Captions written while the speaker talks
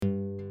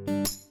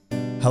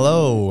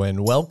Hello and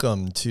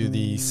welcome to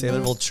the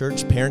Saylorville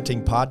Church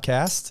Parenting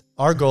Podcast.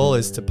 Our goal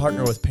is to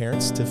partner with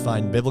parents to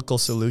find biblical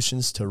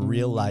solutions to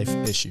real-life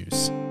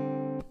issues.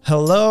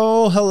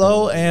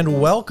 Hello, and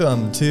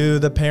welcome to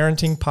the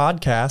Parenting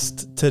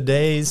Podcast.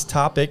 Today's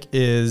topic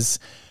is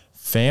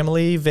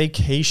family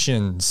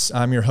vacations.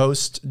 I'm your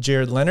host,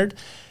 Jared Leonard,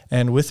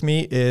 and with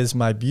me is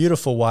my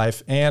beautiful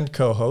wife and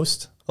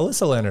co-host,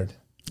 Alyssa Leonard.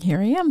 Here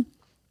I am.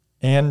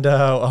 And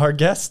our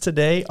guests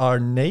today are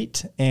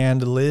Nate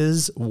and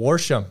Liz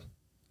Worsham.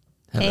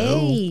 Hello.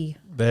 Hey.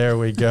 There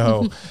we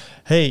go.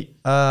 Hey,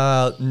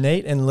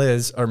 Nate and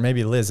Liz, or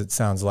maybe Liz it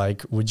sounds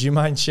like, would you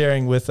mind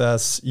sharing with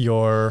us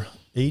your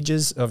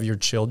ages of your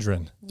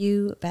children?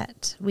 You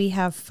bet. We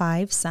have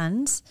 5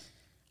 sons.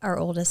 Our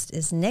oldest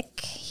is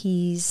Nick.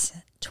 He's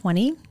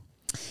 20.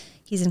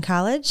 He's in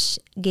college.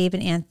 Gabe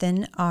and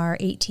Anthony are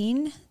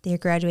 18. They are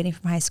graduating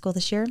from high school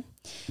this year.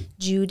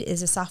 Jude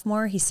is a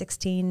sophomore. He's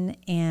 16.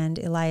 And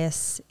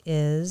Elias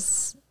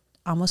is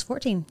almost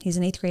 14. He's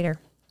an 8th grader.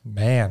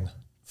 Man,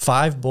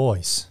 5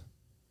 boys.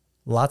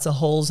 Lots of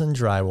holes in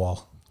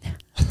drywall.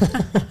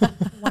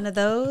 One of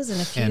those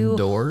and a few. And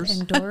doors.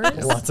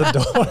 Lots of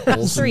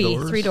doors.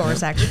 Three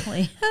doors,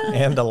 actually.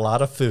 And a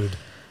lot of food.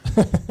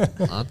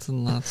 Lots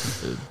and lots of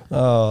food.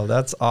 Oh,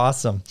 that's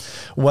awesome.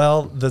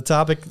 Well, the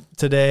topic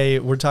today,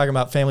 we're talking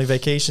about family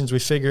vacations. We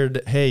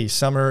figured, hey,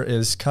 summer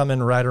is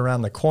coming right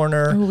around the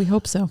corner. Oh, we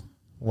hope so.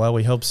 Well,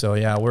 we hope so.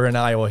 Yeah, we're in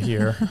Iowa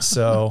here,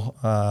 so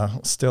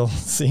still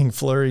seeing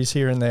flurries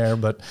here and there,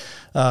 but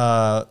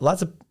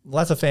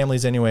lots of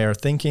families anyway are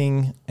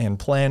thinking and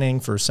planning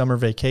for summer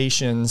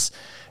vacations,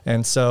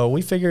 and so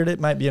we figured it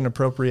might be an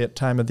appropriate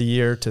time of the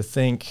year to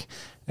think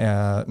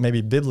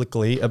maybe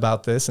biblically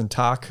about this and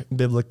talk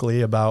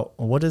biblically about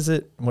what does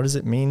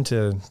it mean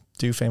to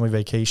do family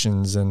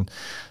vacations, and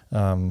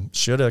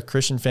should a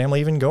Christian family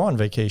even go on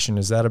vacation?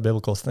 Is that a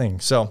biblical thing?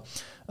 So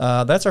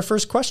that's our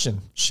first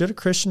question. Should a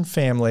Christian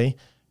family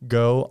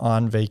go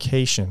on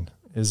vacation?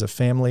 Is a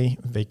family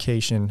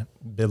vacation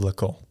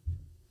biblical?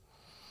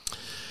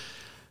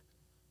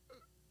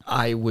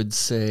 We would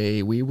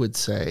say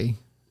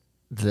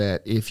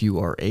that if you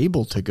are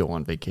able to go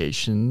on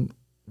vacation,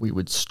 we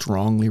would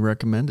strongly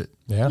recommend it.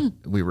 Yeah.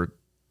 We were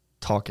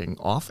talking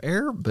off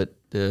air, but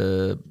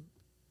the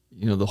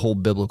whole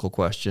biblical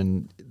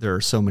question, there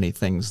are so many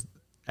things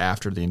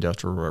after the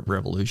Industrial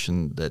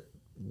Revolution that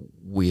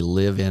we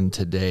live in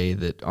today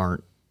that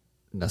aren't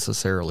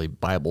necessarily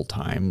Bible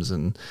times,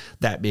 and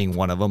that being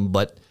one of them.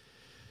 But,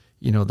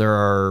 there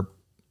are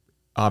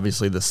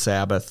obviously the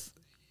Sabbath,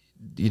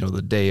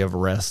 the day of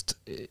rest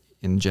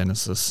in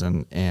Genesis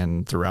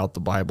and throughout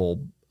the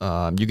Bible.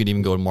 You could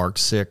even go to Mark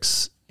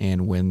 6,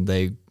 and when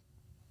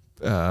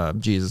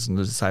Jesus and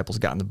the disciples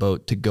got in the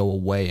boat to go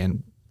away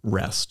and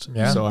rest.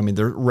 Yeah. So,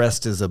 the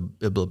rest is a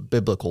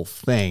biblical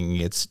thing.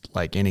 It's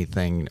like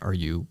anything. Are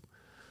you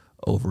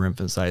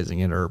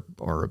overemphasizing it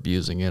or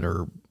abusing it,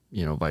 or,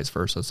 vice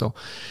versa? So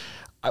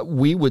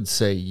we would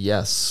say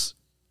yes,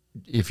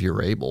 if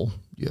you're able.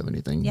 Do you have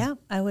anything? Yeah,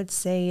 I would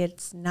say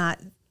it's not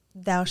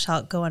thou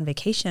shalt go on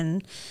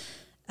vacation,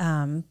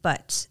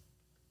 but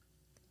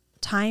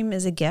time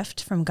is a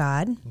gift from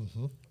God.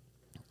 Mm-hmm.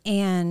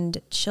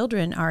 And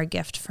children are a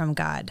gift from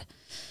God.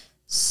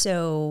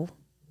 So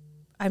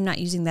I'm not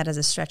using that as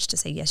a stretch to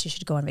say, yes, you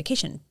should go on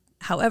vacation.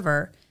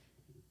 However,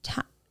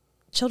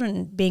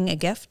 children being a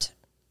gift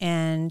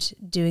and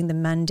doing the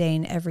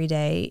mundane every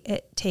day,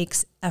 it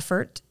takes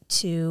effort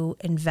to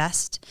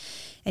invest.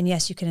 And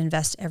yes, you can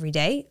invest every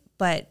day,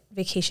 but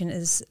vacation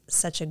is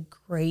such a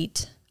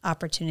great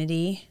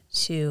opportunity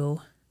to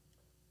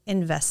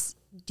invest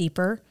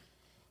deeper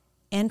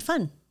and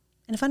fun,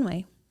 in a fun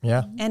way.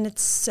 Yeah. And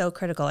it's so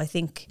critical. I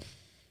think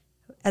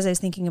as I was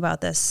thinking about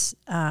this,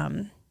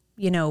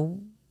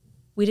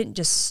 we didn't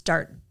just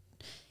start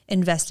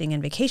investing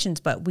in vacations,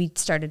 but we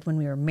started when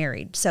we were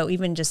married. So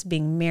even just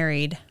being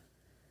married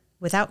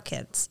without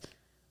kids,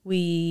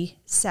 we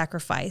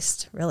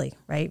sacrificed, really,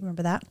 right?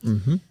 Remember that?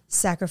 Mm-hmm.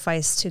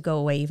 Sacrificed to go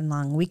away even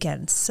long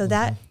weekends. So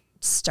that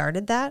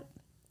started that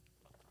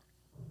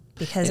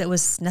because it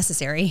was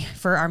necessary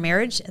for our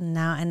marriage,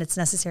 and it's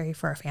necessary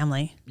for our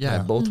family.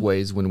 Yeah, both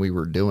ways. When we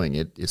were doing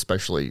it,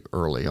 especially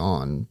early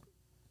on,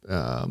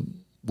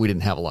 we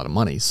didn't have a lot of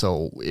money,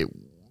 so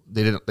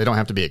they don't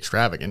have to be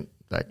extravagant.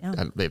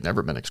 They've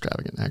never been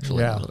extravagant,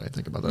 actually. Now that I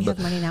think about that, we have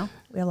money now.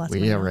 We have lots of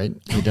money. Yeah, right.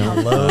 We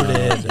don't.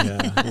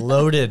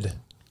 Loaded.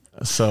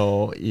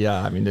 So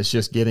it's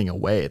just getting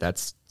away.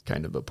 That's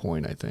kind of the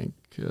point, I think.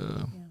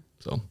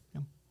 So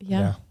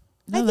yeah.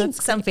 No, I think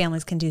some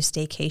families can do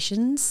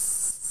staycations.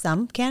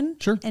 Some can,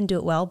 sure, and do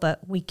it well, but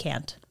we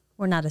can't.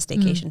 We're not a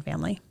staycation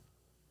family.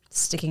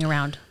 Sticking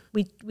around,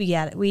 we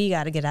got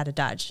to get out of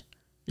Dodge.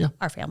 Yeah,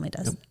 our family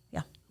does.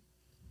 Yep.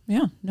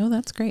 Yeah. No,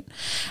 that's great,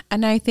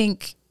 and I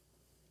think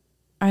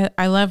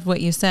I love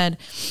what you said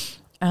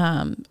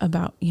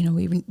about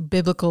we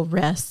biblical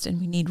rest and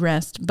we need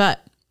rest,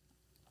 but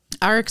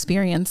our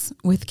experience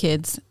with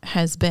kids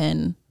has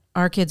been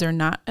Our kids are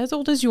not as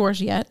old as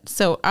yours yet.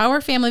 So our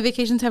family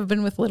vacations have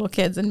been with little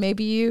kids, and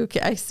maybe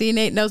I see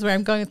Nate knows where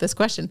I'm going with this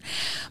question,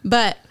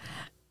 but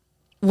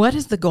what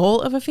is the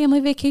goal of a family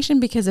vacation?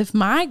 Because if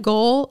my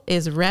goal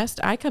is rest,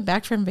 I come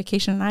back from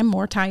vacation and I'm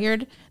more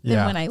tired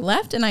than when I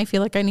left, and I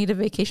feel like I need a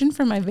vacation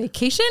from my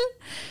vacation.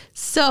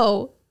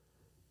 So,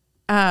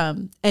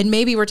 and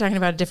maybe we're talking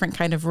about a different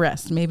kind of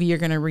rest. Maybe you're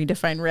going to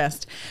redefine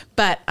rest,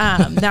 but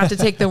not to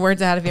take the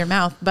words out of your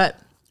mouth. But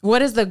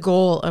what is the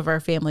goal of our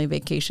family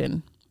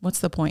vacation? What's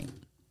the point?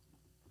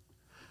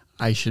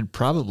 I should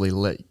probably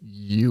let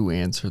you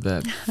answer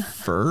that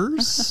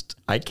first.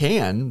 I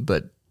can,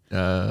 but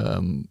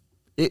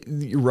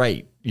you're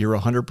right. You're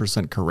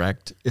 100%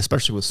 correct,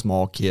 especially with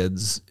small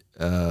kids.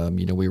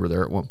 We were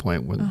there at one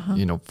point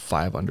when,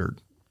 5 under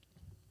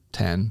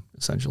 10,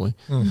 essentially.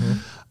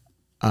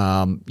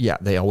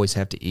 They always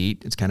have to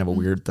eat. It's kind of a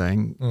weird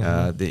thing.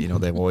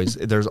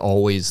 There's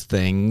always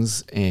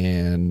things.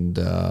 And,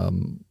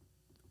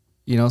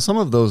 some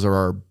of those are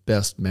our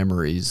best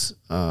memories.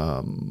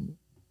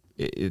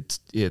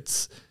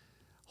 It's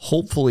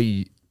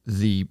hopefully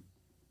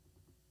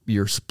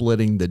you're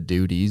splitting the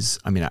duties.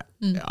 I mean,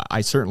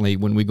 I certainly,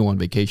 when we go on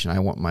vacation, I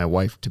want my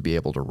wife to be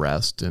able to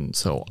rest. And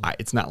so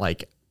it's not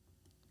like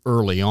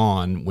early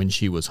on when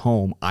she was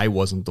home, I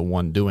wasn't the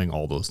one doing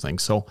all those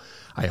things. So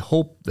I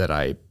hope that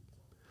I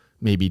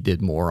maybe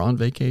did more on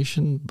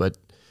vacation, but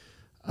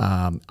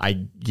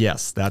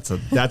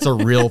that's a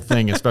real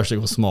thing, especially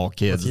with small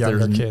kids. With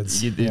younger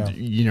kids.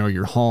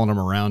 You're hauling them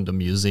around to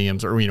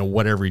museums or,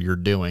 whatever you're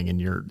doing,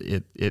 and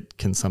it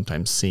can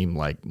sometimes seem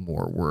like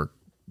more work.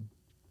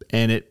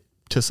 And it,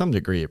 to some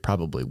degree, it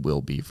probably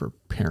will be for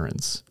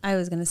parents. I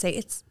was going to say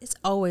it's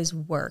always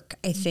work,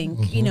 I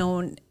think,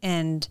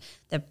 and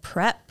the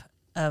prep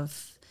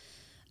of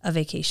a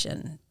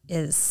vacation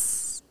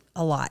is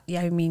a lot.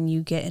 Yeah. I mean,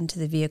 you get into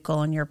the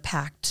vehicle and you're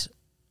packed,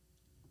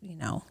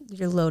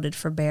 you're loaded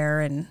for bear.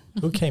 And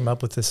who came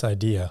up with this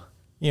idea?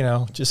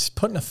 Just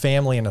putting a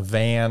family in a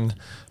van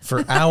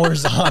for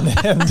hours on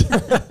end.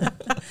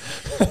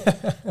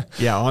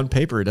 Yeah. On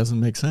paper, it doesn't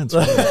make sense.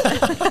 Right?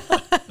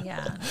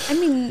 Yeah. I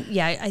mean,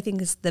 I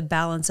think it's the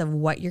balance of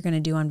what you're going to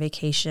do on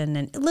vacation,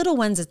 and little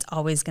ones, it's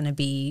always going to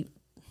be,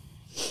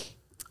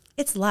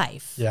 it's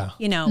life. Yeah.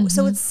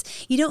 So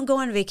you don't go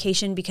on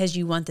vacation because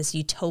you want this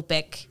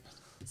utopic,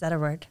 is that a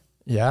word?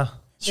 Yeah.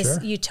 This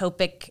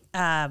utopic,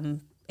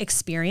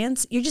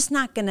 experience. You're just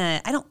not going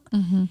to,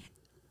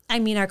 I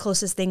mean, our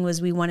closest thing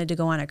was we wanted to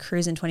go on a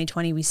cruise in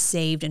 2020. We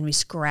saved and we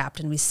scrapped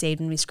and we saved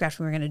and we scrapped.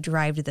 We were going to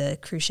drive to the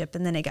cruise ship,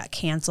 and then it got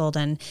canceled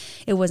and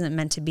it wasn't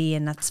meant to be,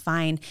 and that's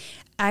fine.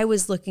 I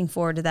was looking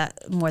forward to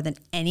that more than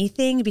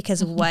anything,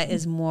 because what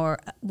is more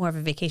of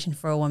a vacation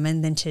for a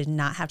woman than to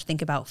not have to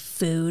think about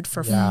food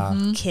for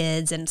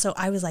kids. And so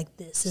I was like,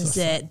 this is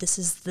it. This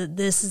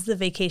is the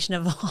vacation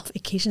of all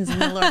vacations.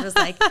 And the Lord was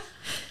like,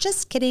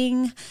 just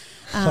kidding.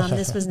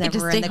 This was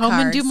never in the cards. Stay home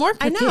and do more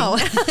cooking. I know.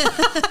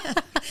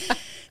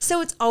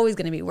 So it's always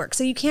going to be work.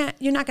 So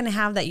you're not going to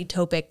have that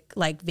utopic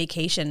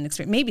vacation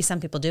experience. Maybe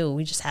some people do.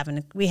 We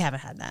haven't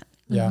had that.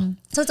 Yeah.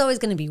 So it's always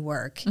going to be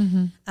work.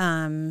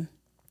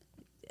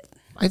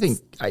 I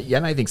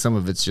think some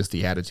of it's just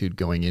the attitude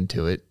going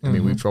into it. I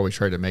mean, we've always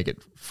tried to make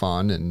it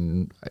fun,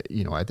 and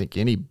I think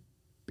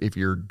if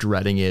you're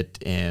dreading it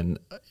and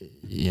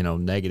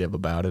negative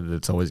about it,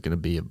 it's always going to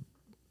be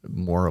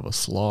more of a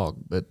slog.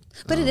 But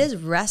it is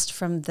rest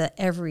from the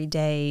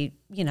everyday.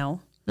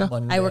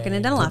 I work in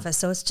a dental office,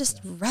 so it's just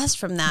rest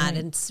from that,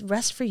 and it's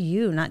rest for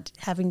you, not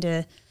having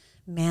to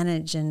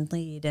manage and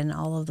lead and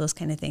all of those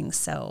kind of things.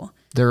 So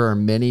there are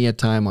many a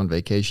time on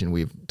vacation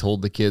we've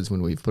told the kids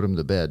when we've put them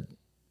to bed,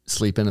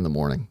 sleep in the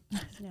morning.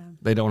 Yeah.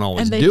 They don't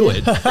always do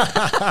it.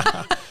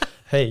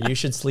 Hey, you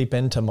should sleep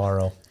in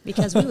tomorrow.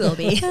 Because we will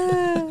be.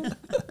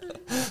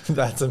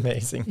 That's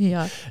amazing.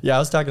 Yeah. Yeah, I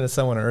was talking to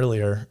someone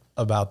earlier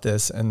about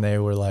this, and they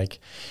were like,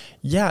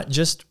 yeah,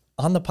 just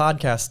on the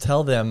podcast,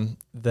 tell them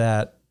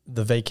that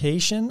the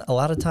vacation, a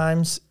lot of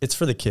times it's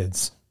for the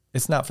kids.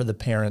 It's not for the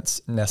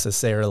parents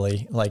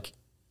necessarily. Like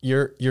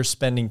you're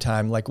spending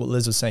time, like what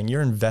Liz was saying,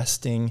 you're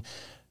investing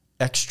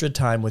extra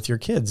time with your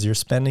kids. You're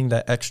spending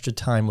that extra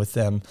time with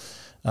them,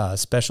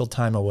 special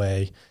time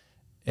away.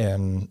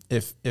 And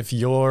if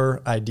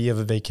your idea of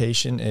a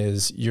vacation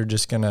is you're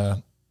just going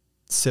to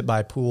sit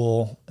by a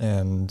pool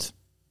and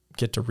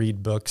get to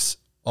read books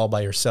all by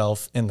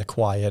yourself in the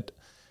quiet,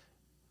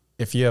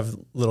 if you have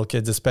little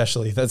kids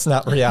especially, that's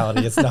not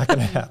reality. It's not going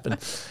to happen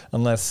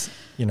unless,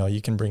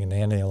 you can bring a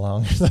nanny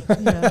along.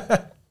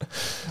 Yeah.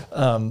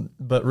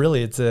 But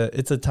really it's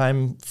a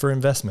time for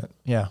investment.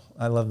 Yeah.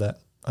 I love that.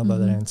 I love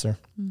that answer.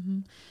 Mm-hmm.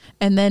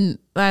 And then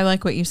I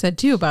like what you said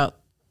too about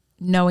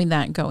knowing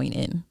that going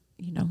in,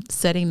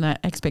 setting that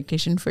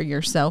expectation for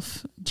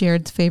yourself.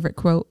 Jared's favorite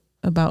quote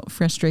about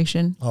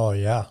frustration. Oh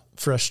yeah.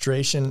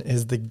 Frustration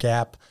is the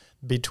gap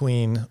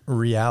between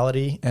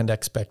reality and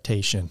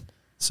expectation.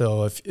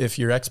 So if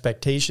your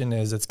expectation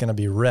is it's going to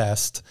be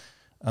rest,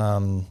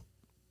 or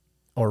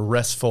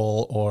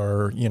restful,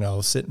 or,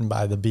 sitting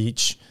by the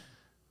beach,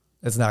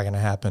 it's not going to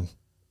happen.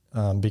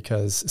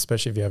 Because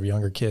especially if you have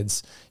younger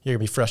kids, you're gonna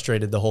be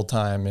frustrated the whole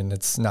time, and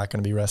it's not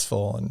going to be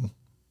restful. And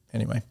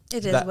anyway,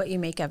 it is what you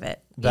make of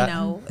it.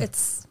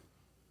 It's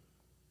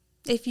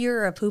If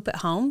you're a poop at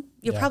home,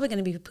 you're Yeah. probably going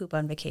to be a poop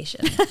on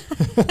vacation.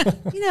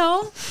 You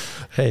know?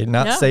 Hey,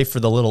 not Yeah. safe for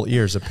the little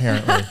ears,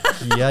 apparently.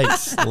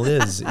 Yikes,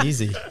 Liz,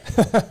 easy.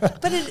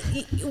 But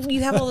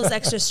you have all those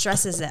extra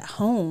stresses at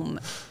home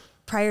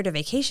prior to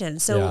vacation.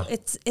 So Yeah.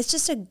 it's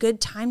just a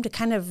good time to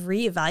kind of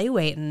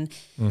reevaluate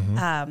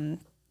and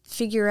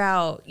figure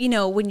out,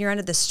 when you're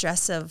under the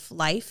stress of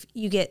life,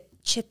 you get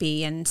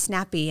chippy and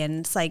snappy,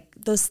 and it's like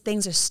those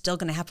things are still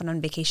going to happen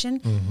on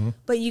vacation,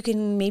 but you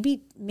can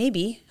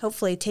maybe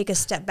hopefully take a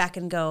step back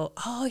and go,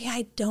 oh yeah,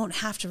 I don't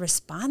have to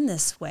respond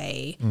this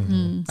way.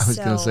 I was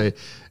going to say,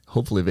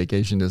 hopefully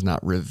vacation is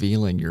not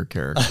revealing your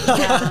character.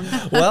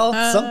 Well,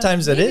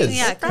 sometimes it is.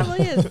 Yeah, it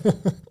probably is.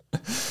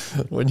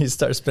 When you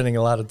start spending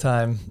a lot of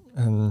time.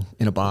 And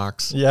In a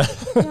box yeah.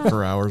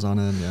 for hours on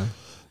end, yeah.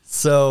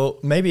 So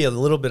maybe a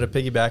little bit of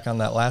piggyback on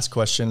that last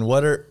question.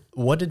 What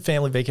did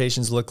family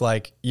vacations look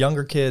like?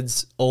 Younger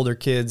kids, older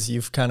kids,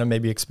 you've kind of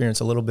maybe experienced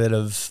a little bit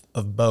of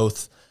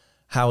both.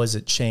 How has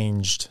it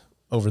changed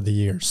over the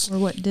years? Or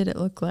what did it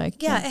look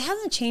like? Yeah, it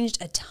hasn't changed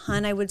a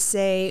ton, I would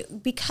say,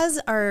 because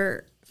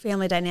our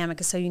family dynamic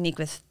is so unique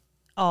with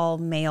all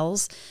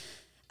males,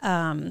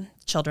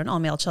 children, all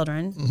male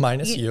children.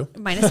 Minus you.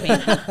 Minus me.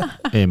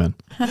 Amen.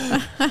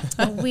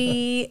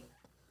 We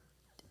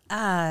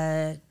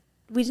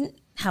didn't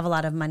have a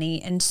lot of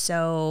money, and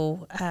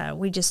so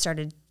we just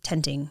started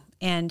tenting.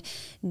 And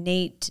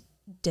Nate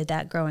did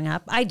that growing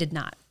up. I did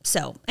not.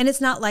 So, and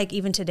it's not like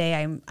even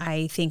today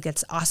I think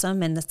it's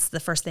awesome and that's the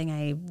first thing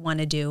I want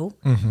to do.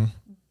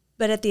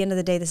 But at the end of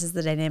the day, this is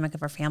the dynamic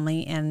of our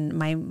family, and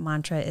my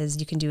mantra is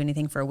you can do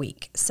anything for a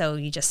week. So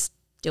you just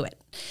do it.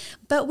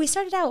 But we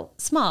started out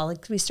small.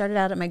 Like we started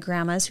out at my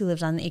grandma's, who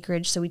lived on the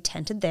acreage. So we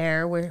tented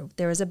there where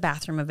there was a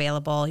bathroom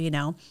available,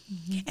 and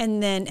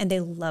they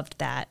loved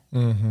that.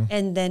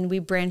 And then we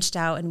branched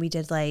out and we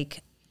did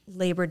like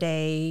Labor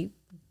Day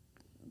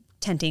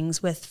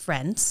tentings with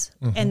friends,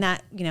 and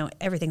that,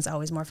 everything's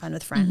always more fun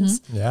with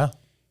friends. Yeah.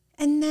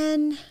 And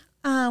then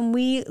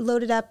we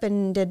loaded up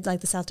and did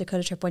like the South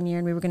Dakota trip one year,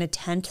 and we were going to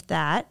tent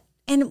that.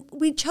 And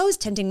we chose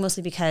tenting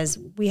mostly because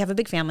we have a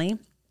big family.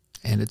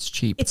 And it's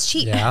cheap. It's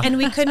cheap. Yeah. And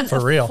we couldn't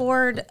For real.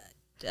 afford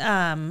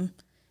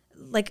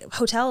like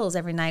hotels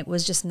every night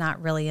was just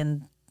not really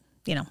in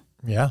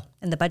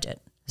the budget.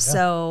 Yeah.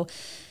 So,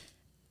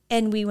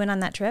 and we went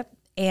on that trip,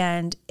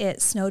 and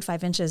it snowed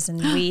 5 inches,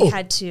 and we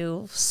had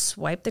to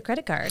swipe the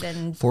credit card.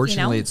 And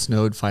Fortunately, it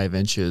snowed 5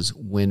 inches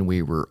when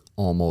we were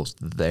almost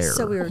there.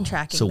 so we were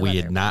tracking. So the we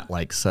weather. had not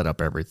set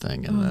up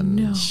everything and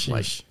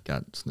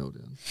got snowed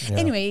in. Yeah.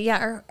 Anyway,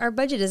 yeah, our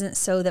budget isn't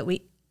such that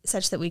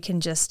we can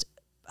just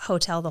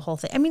hotel the whole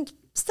thing. I mean,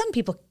 some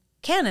people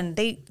can, and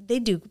they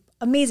do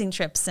amazing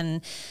trips,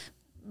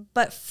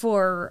 but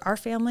for our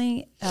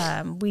family,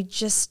 we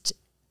just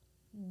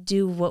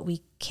do what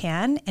we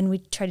can, and we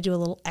try to do a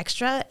little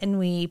extra, and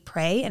we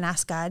pray and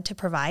ask God to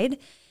provide,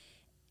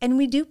 and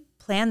we do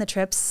plan the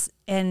trips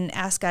and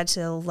ask God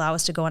to allow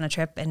us to go on a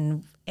trip,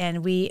 and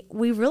we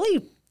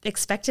really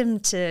expect Him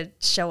to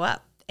show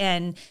up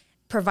and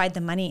provide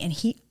the money. And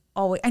He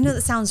always, I know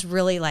that sounds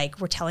really like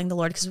we're telling the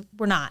Lord, because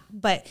we're not,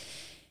 but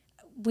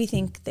we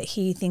think that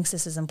He thinks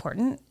this is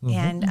important,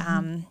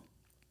 and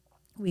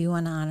we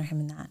want to honor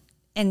Him in that.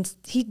 And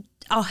He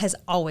has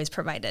always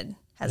provided,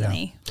 hasn't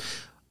He?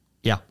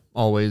 Yeah,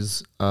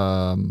 always.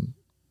 Yeah,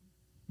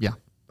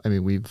 I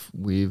mean,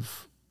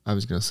 we've. I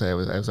was going to say,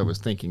 as I was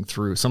thinking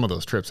through some of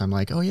those trips, I'm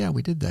like, oh yeah,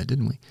 we did that,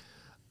 didn't we?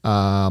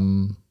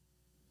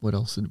 What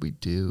else did we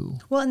do?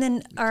 Well, and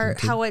then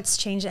how it's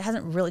changed, it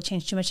hasn't really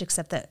changed too much,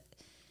 except that.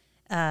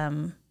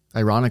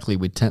 Ironically,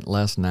 we tent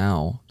less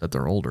now that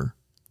they're older,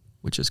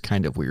 which is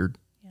kind of weird.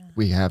 Yeah.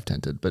 We have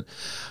tented, but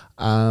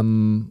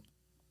no,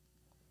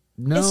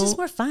 It's just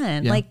more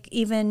fun. Yeah. Like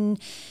even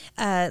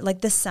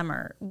like this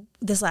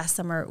last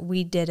summer,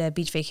 we did a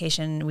beach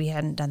vacation. We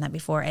hadn't done that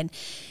before, and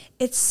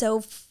it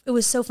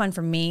was so fun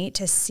for me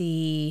to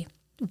see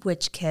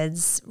which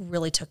kids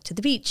really took to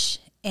the beach,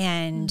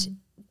 and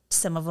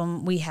some of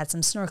them, we had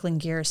some snorkeling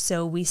gear,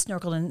 so we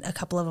snorkeled, and a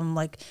couple of them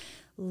like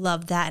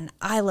loved that, and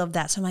I love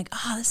that. So I'm like,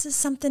 oh, this is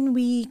something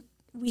we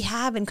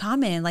have in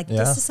common. Like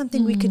this is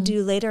something we could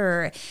do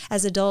later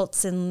as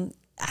adults, and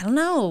I don't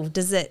know,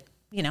 does it,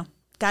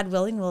 God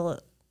willing, will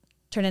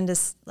turn into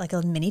like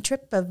a mini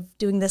trip of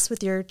doing this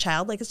with your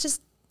child. Like it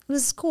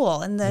was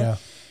cool. And the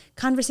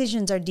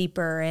conversations are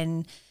deeper,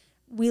 and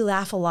we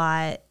laugh a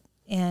lot,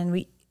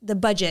 and the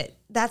budget,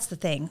 that's the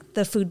thing.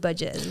 The food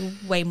budget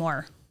is way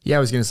more. Yeah, I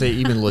was going to say,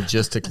 even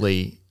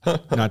logistically,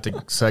 not to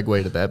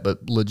segue to that,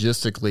 but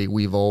logistically,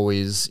 we've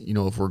always,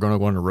 if we're going to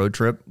go on a road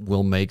trip,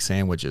 we'll make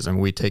sandwiches. I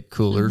mean, we take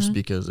coolers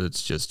because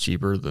it's just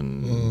cheaper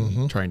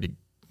than trying to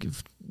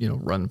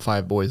run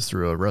 5 boys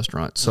through a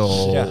restaurant.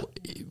 So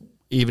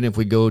even if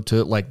we go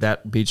to like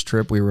that beach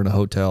trip, we were in a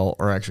hotel,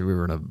 or actually we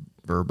were in a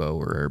Vrbo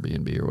or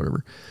Airbnb or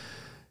whatever.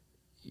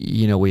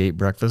 We ate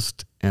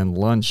breakfast and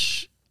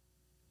lunch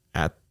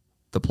at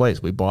the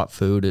place. We bought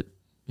food at,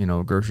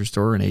 a grocery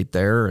store and ate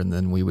there. And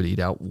then we would eat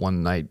out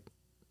one night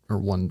or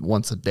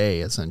once a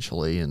day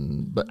essentially.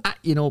 But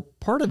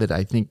part of it,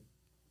 I think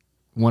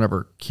one of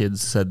our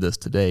kids said this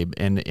today,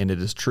 and it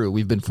is true.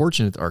 We've been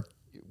fortunate.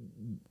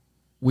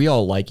 We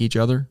all like each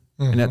other,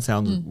 and that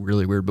sounds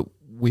really weird, but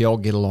we all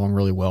get along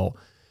really well.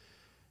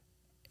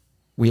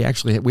 We have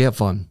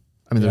fun.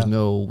 I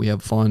mean, we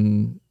have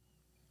fun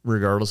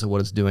regardless of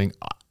what it's doing.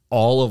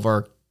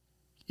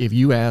 If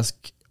you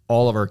ask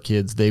all of our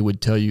kids, they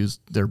would tell you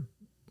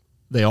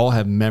they all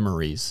have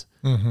memories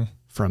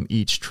from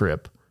each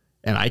trip.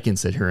 And I can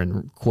sit here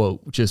and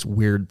quote just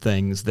weird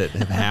things that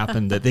have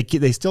happened that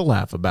they still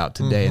laugh about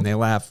today, and they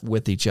laugh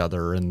with each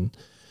other. And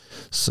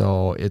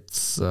so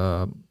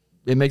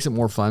it makes it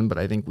more fun, but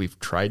I think we've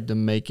tried to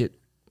make it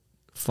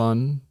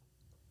fun.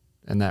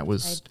 And that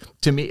was,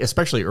 to me,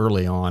 especially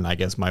early on, I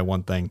guess my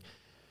one thing,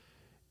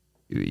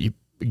 you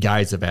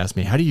guys have asked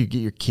me, how do you get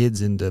your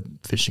kids into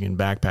fishing and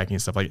backpacking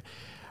and stuff like that?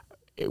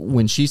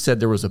 When she said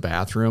there was a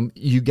bathroom,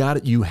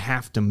 you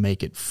have to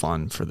make it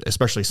fun for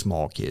especially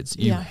small kids.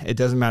 It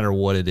doesn't matter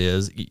what it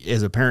is.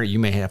 As a parent, you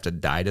may have to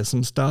die to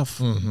some stuff,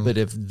 but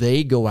if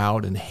they go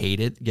out and hate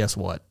it, guess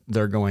what?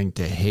 They're going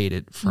to hate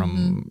it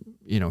from,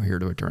 here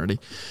to eternity.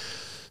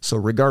 So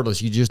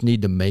regardless, you just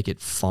need to make it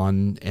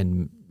fun.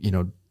 And,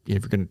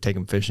 if you're going to take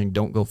them fishing,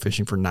 don't go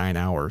fishing for 9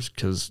 hours,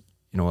 because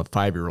a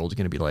 5-year-old is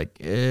going to be like,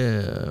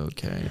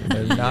 okay.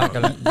 They're not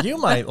gonna. You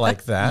might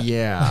like that.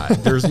 Yeah.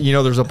 There's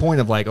a point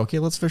of like, okay,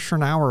 let's fish for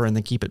an hour and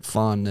then keep it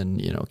fun and,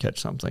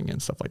 catch something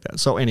and stuff like that.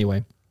 So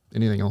anyway,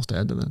 anything else to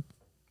add to that?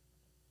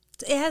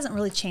 It hasn't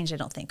really changed, I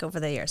don't think, over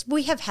the years.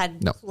 We have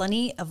had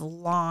plenty of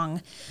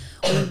long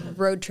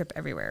road trip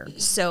everywhere.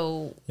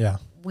 So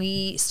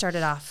we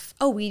started off,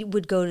 we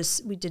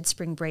did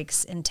spring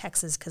breaks in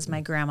Texas because my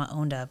grandma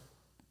owned a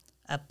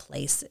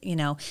place,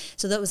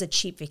 so that was a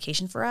cheap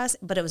vacation for us,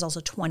 but it was also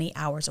 20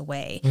 hours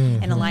away,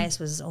 and Elias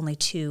was only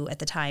 2 at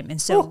the time.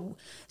 And so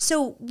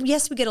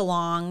yes, we get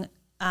along,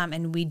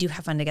 and we do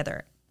have fun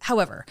together.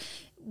 However,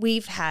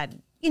 we've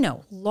had,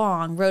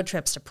 long road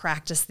trips to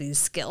practice these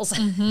skills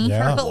for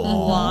a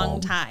long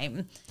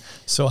time.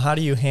 So how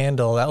do you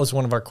handle, that was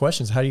one of our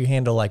questions, how do you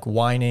handle like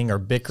whining or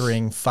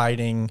bickering,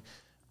 fighting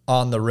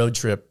on the road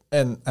trip?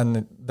 And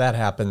that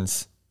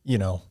happens,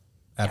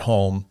 at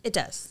home. It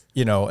does.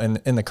 And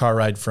in the car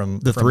ride from home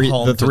the to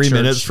 3 church.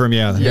 minutes from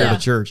here to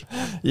church.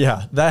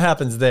 Yeah, that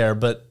happens there.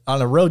 But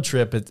on a road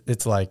trip,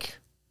 it's like,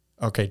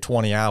 okay,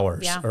 20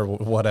 hours or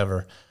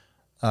whatever.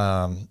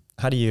 How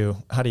do you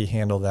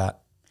handle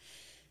that?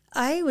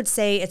 I would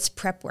say it's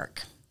prep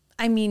work.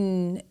 I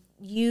mean,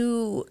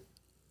 you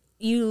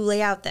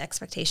lay out the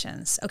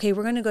expectations. Okay,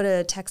 we're going to go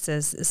to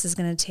Texas. This is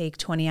going to take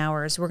 20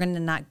 hours. We're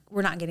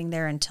not getting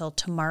there until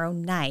tomorrow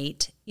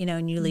night,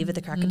 and you leave at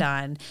the crack of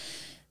dawn.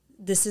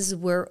 This is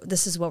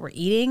what we're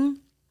eating.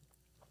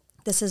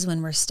 This is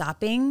when we're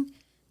stopping.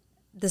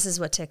 This is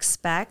what to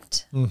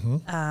expect.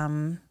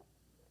 Some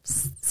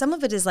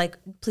of it is like,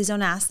 please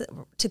don't ask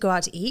to go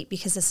out to eat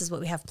because this is what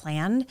we have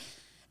planned.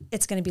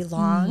 It's going to be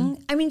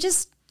long. I mean,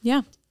 just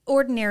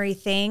ordinary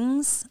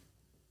things.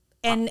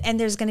 And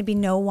there's going to be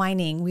no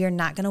whining. We are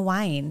not going to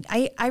whine.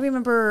 I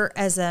remember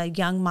as a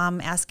young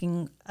mom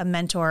asking a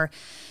mentor,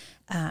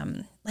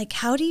 like,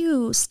 how do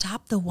you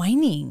stop the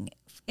whining?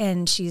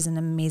 And she's an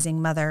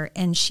amazing mother.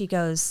 And she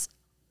goes,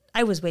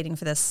 I was waiting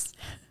for this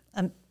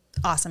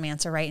awesome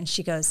answer, right? And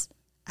she goes,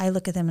 I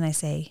look at them and I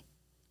say,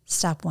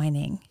 stop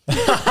whining.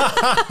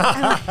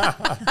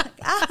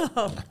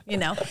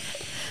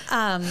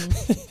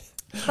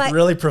 But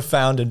really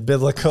profound and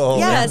biblical.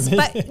 Yes,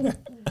 but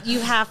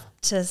you have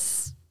to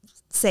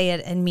say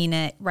it and mean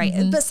it, right?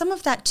 But some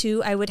of that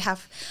too,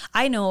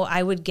 I know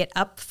I would get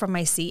up from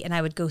my seat and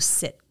I would go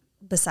sit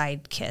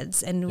beside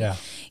kids, and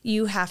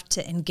you have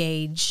to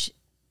engage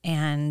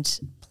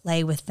and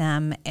play with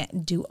them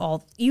and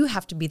you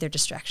have to be their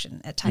distraction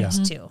at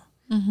times too.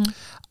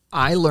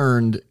 I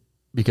learned,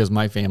 because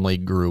my family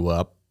grew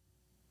up,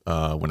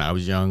 when I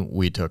was young,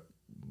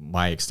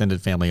 my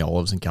extended family all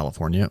lives in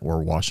California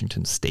or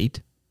Washington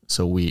State.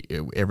 So we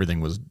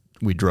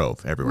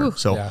drove everywhere. Ooh,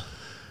 so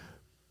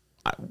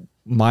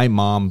my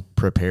mom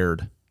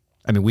prepared.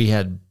 I mean, we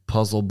had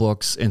puzzle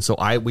books. And so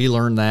we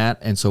learned that.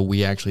 And so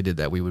we actually did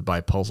that. We would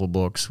buy puzzle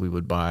books. We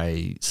would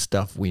buy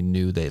stuff we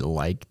knew they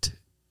liked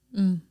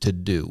to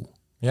do.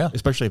 Yeah.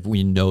 Especially if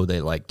we know they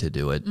like to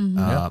do it.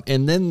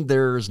 And then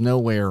there's no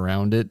way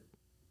around it.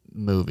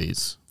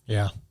 Movies.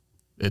 Yeah.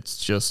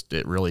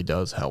 It really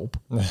does help.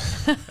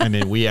 I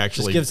mean, we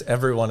actually just gives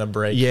everyone a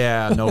break.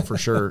 Yeah, no, for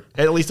sure.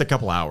 At least a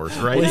couple hours,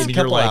 right? At least a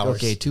couple hours.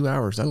 Okay, 2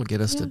 hours, that'll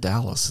get us to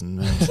Dallas. And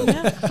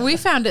we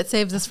found it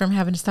saves us from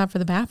having to stop for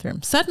the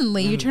bathroom.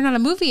 Suddenly, you turn on a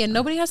movie and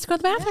nobody has to go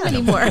to the bathroom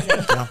anymore.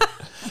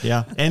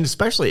 Yeah, and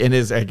especially, and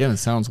it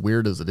sounds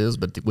weird as it is,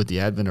 but with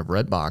the advent of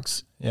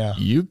Redbox,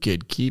 you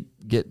could keep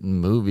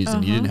getting movies,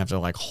 and you didn't have to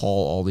like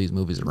haul all these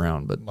movies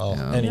around. But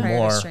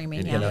anymore,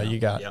 you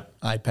got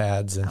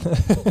iPads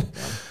and.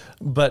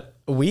 But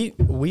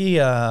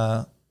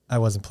I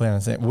wasn't planning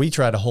on saying, we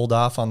try to hold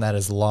off on that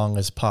as long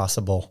as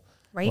possible.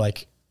 Right.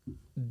 Like,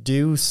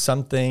 do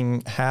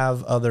something,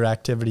 have other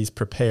activities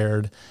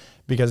prepared,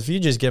 because if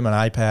you just give them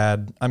an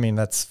iPad, I mean,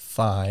 that's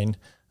fine,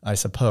 I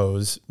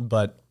suppose.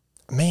 But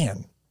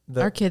man,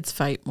 Our kids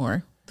fight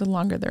more. The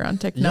longer they're on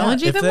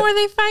technology, if the more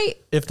they fight.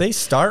 If they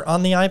start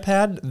on the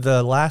iPad,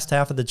 the last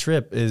half of the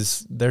trip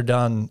is they're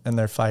done and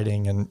they're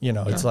fighting. And,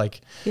 it's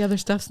like, The other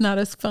stuff's not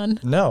as fun.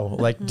 no,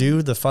 like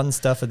do the fun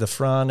stuff at the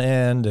front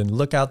end and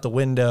look out the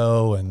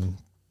window and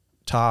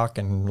talk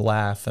and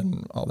laugh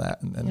and all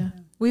that. And then, Yeah.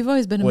 We've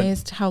always been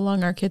amazed how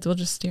long our kids will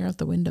just stare out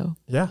the window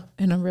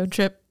in a road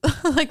trip.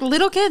 Like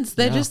little kids,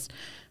 they just...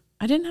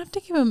 I didn't have to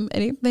give them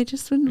any. They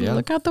just would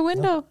look out the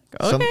window.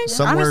 Okay,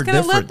 I'm just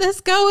going to let this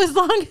go as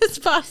long as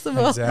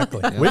possible.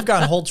 Exactly. We've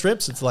got whole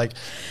trips. It's like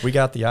we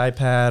got the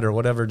iPad or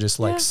whatever, just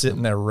like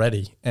sitting there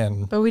ready.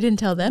 But we didn't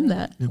tell them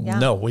that.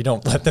 No, we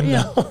don't let them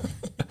know.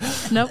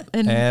 Nope.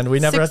 And we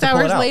never have to pull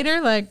it 6 hours out. later,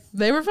 like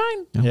they were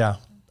fine. Yeah.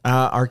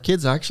 Our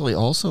kids actually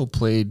also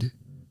played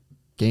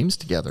games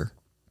together.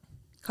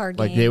 Card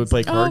Like games. they would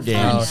play card fun.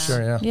 games. Oh,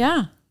 sure. Yeah.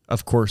 Yeah.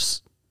 Of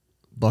course,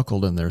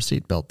 buckled in their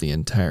seatbelt the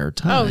entire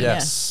time. Oh, yeah.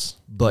 Yes.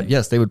 But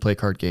yes, they would play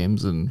card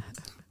games and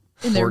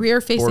In their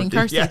rear-facing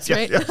car yes, seats,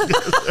 yes,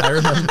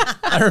 right?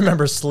 I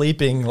remember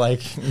sleeping,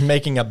 like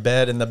making a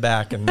bed in the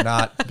back and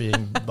not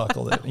being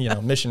buckled.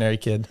 Missionary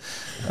kid.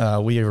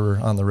 We were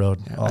on the road.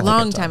 all the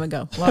Long time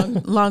ago.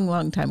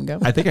 Long time ago.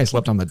 I think I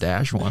slept on the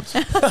dash once.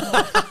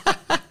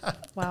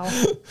 Wow.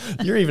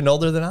 You're even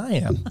older than I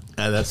am.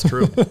 That's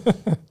true.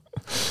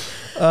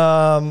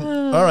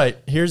 All right.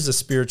 Here's a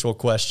spiritual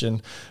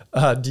question.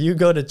 Do you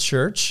go to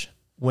church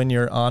when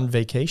you're on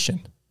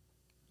vacation?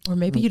 Or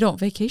maybe you don't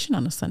vacation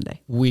on a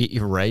Sunday.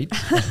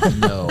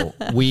 No.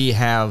 We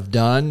have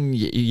done,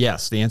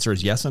 yes. The answer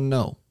is yes and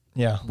no.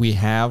 Yeah. We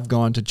have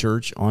gone to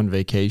church on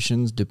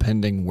vacations,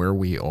 depending where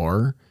we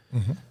are.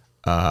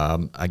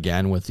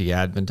 Again, with the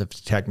advent of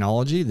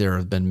technology, there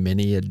have been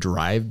many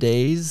drive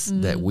days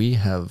that we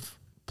have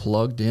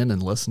plugged in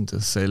and listened to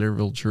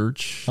Saylorville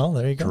Church. Oh,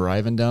 there you go.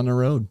 Driving down the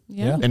road.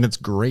 Yeah. And it's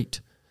great.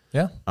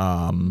 Yeah.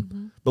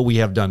 But we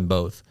have done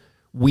both.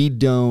 We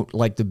don't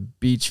like the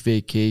beach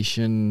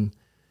vacation.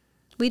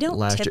 We don't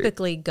Last year-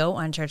 typically go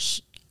on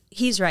church.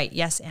 He's right.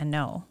 Yes and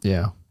no.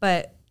 Yeah.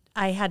 But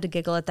I had to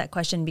giggle at that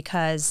question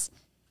because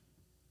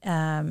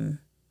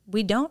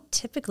we don't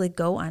typically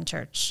go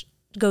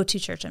to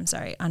church,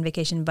 on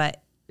vacation.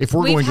 But If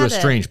we're we've going to a had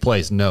strange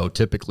place, no,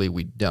 typically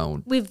we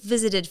don't. we've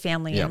visited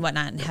family Yep. and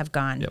whatnot and have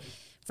gone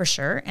for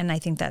sure. And I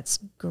think that's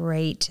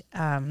great.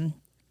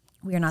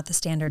 We are not the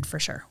standard for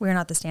sure. We are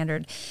not the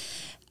standard.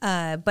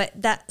 But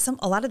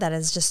a lot of that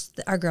is just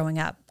our growing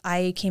up.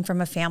 I came from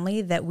a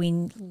family that we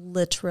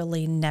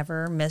literally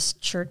never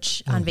missed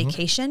church on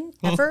vacation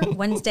ever.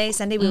 Wednesday,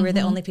 Sunday, we were the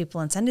only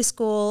people in Sunday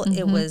school.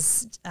 It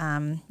was,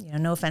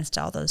 no offense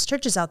to all those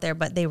churches out there,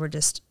 but they were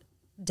just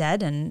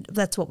dead. And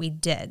that's what we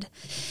did.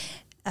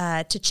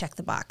 To check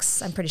the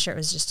box. I'm pretty sure it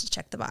was just to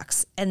check the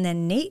box. And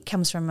then Nate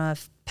comes from a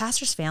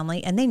pastor's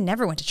family and they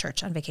never went to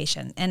church on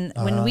vacation. And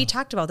when we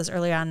talked about this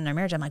early on in our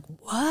marriage, I'm like,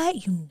 what?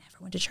 You never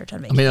went to church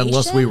on vacation? I mean,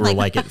 unless we were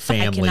like at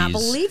families I cannot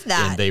believe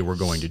that. and they were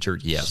going to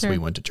church. Yes, Sure. we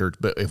went to church.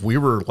 But if we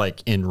were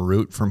like en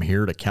route from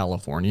here to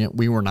California,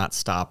 we were not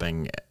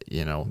stopping,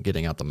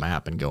 getting out the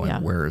map and going,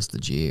 where is the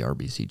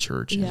GARBC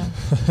church? Yeah.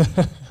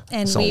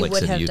 And Salt we Lake would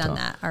City, have Utah. done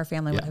that. Our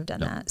family would have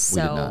done that. we did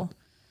So not.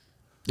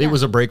 It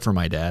was a break for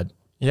my dad.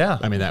 Yeah.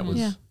 I mean, that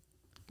was,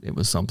 it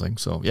was something.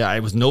 So yeah, it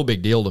was no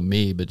big deal to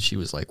me, but she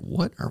was like,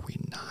 what are we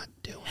not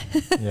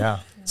doing? Yeah.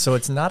 So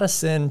it's not a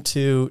sin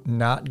to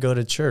not go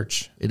to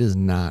church It is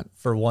not,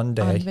 for one On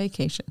day.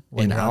 vacation.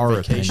 when in you're on our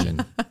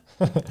vacation.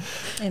 opinion.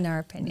 in our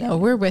opinion. No,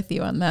 we're with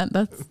you on that.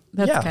 That's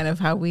Yeah. kind of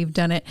how we've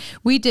done it.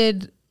 We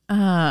did do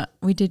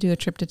a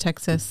trip to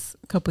Texas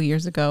a couple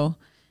years ago,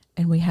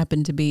 and we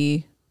happened to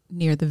be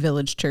near the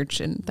Village Church,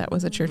 and that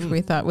was a church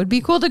we thought would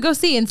be cool to go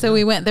see, and so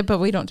we went there. But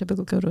we don't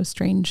typically go to a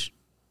strange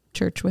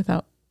church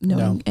without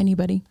knowing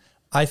anybody.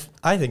 I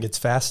think it's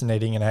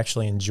fascinating and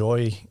actually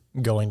enjoy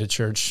going to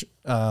church,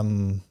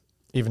 even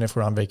if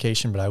we're on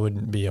vacation, but I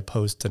wouldn't be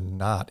opposed to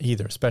not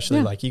either,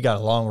 especially like you got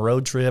a long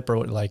road trip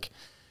or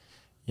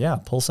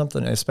pull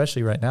something,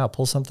 especially right now,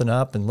 pull something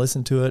up and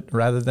listen to it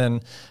rather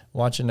than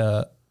watching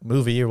a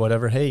movie or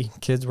whatever. Hey,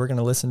 kids, we're going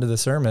to listen to the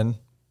sermon,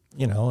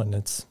 and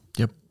it's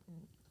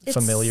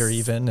familiar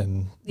even.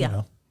 And,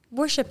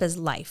 Worship is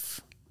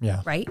life,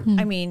 right?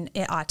 I mean,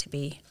 it ought to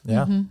be.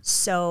 Yeah.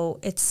 So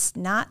it's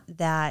not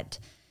that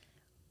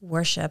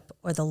worship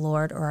or the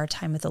Lord or our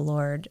time with the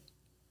Lord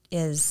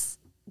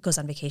goes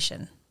on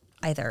vacation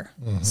either.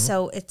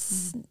 So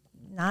it's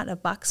not a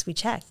box we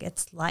check.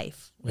 It's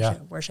life.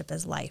 Worship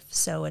is life.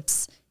 So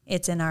it's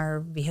in our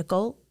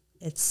vehicle.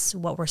 It's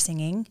what we're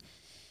singing.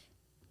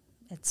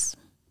 It's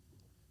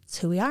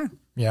who we are.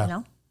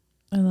 Yeah.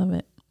 I love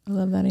it. I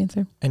love that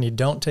answer. And you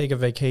don't take a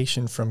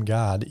vacation from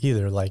God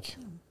either. Like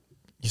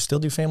you still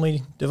do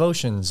family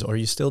devotions, or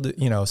you still do,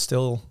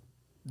 still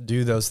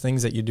do those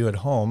things that you do at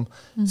home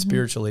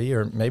spiritually,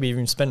 or maybe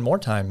even spend more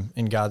time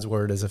in God's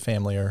word as a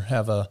family, or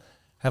have a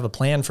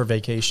plan for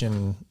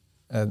vacation.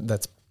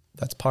 That's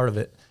part of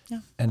it. Yeah.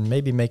 And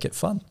maybe make it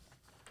fun.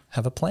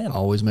 Have a plan.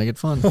 Always make it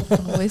fun.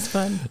 Always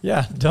fun.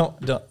 Yeah. Don't.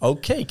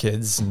 Okay,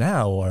 kids.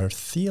 Now our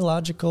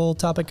theological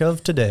topic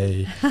of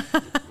today.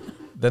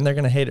 then they're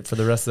going to hate it for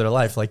the rest of their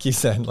life. Like you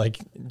said, like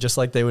just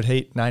like they would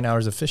hate 9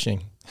 hours of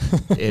fishing.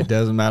 It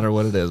doesn't matter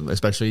what it is,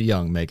 especially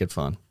young, make it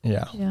fun.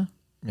 Yeah. Yeah.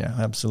 Yeah,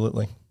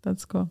 absolutely.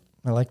 That's cool.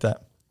 I like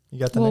that. You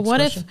got the Well, next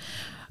what question?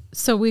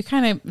 so we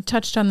kind of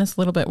touched on this a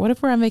little bit. What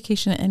if we're on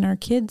vacation and our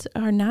kids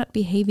are not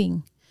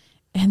behaving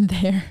and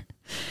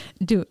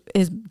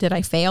did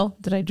I fail?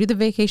 Did I do the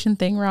vacation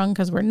thing wrong?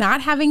 Because we're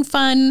not having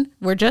fun.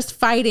 We're just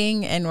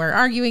fighting and we're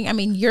arguing. I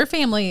mean, your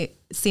family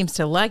seems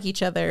to like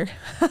each other.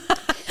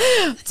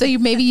 So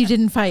maybe you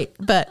didn't fight,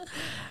 but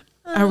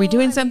are we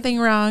doing something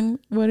wrong?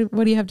 What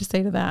do you have to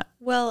say to that?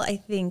 Well, I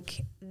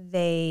think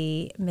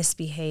they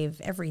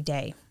misbehave every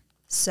day.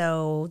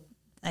 So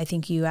I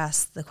think you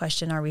asked the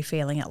question, are we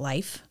failing at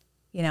life?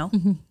 You know?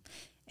 Mm-hmm.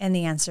 And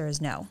the answer is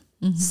no.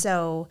 Mm-hmm.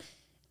 So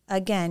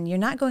again, you're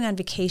not going on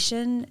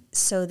vacation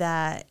so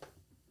that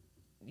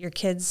your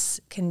kids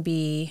can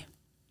be,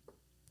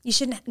 you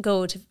shouldn't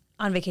go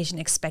on vacation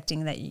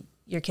expecting that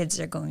your kids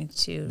are going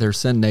to. Their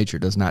sin nature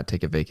does not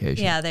take a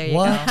vacation. Yeah, there you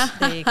What?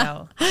 go. There you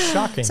go.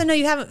 Shocking. So no,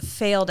 you haven't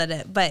failed at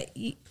it, but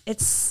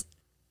it's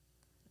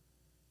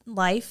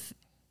life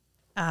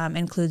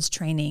includes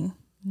training,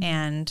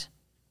 and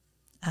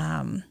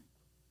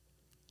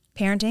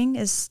parenting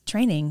is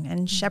training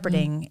and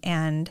shepherding,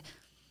 and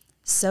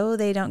so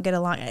they don't get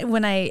along.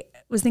 When I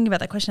was thinking about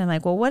that question, I'm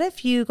like, well, what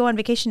if you go on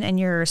vacation and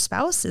your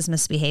spouse is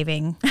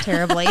misbehaving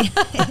terribly?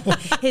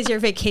 Is your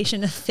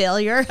vacation a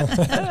failure?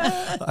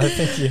 I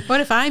think you. What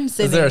if I'm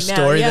sitting? Is there a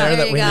story there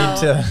that we go. need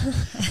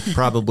to?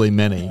 Probably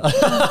many.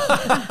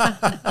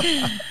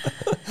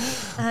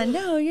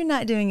 No, you're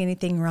not doing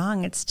anything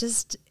wrong. It's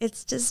just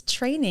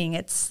training.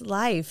 It's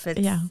life. It's,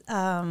 you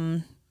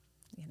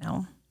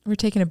know, We're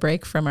taking a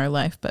break from our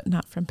life, but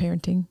not from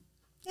parenting.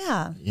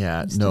 yeah.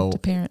 Yeah, Just no. to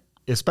parent.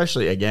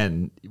 Especially,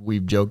 again,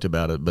 we've joked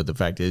about it, but the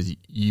fact is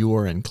you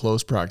are in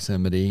close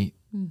proximity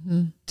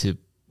to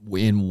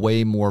in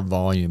way more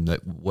volume than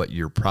what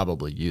you're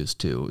probably used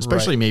to,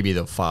 especially maybe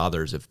the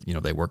fathers, if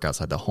they work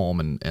outside the home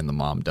and the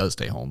mom does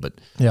stay home, but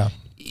Yeah.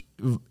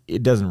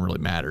 it doesn't really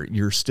matter.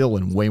 You're still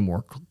in way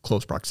more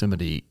close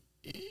proximity,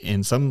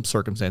 in some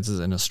circumstances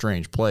in a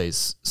strange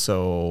place.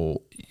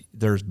 So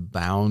there's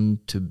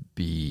bound to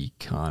be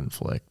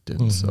conflict.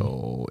 And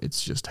so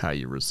it's just how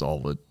you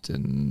resolve it.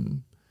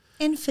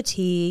 And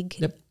fatigue.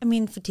 Yep. I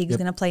mean, fatigue is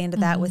going to play into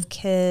that with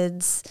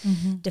kids,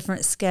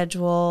 different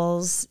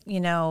schedules,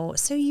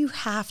 so you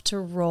have to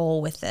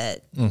roll with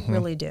it.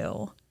 Really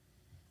do.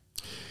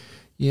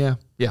 Yeah.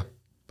 Yeah.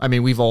 I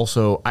mean, we've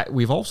also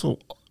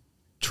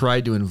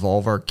tried to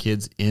involve our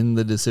kids in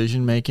the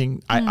decision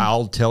making.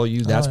 I'll tell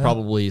you, that's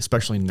probably,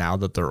 especially now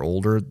that they're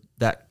older,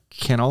 that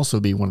can also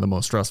be one of the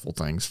most stressful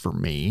things for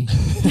me.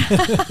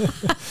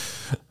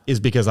 Is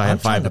because I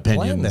have 5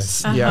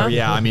 opinions.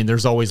 Yeah. I mean,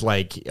 there's always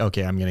like,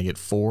 okay, I'm going to get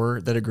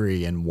 4 that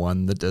agree and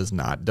 1 that does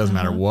not. Doesn't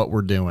matter what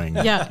we're doing.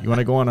 Yeah. You want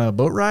to go on a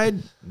boat ride?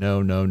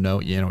 No.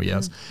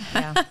 Yes.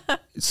 Yeah.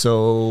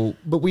 So,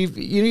 but we've,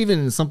 even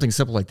in something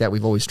simple like that,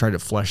 we've always tried to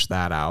flesh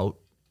that out.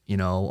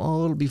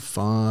 It'll be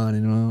fun.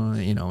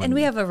 And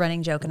we have a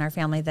running joke in our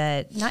family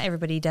that not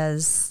everybody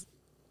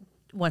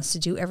wants to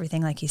do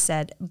everything like you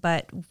said,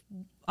 but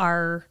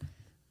our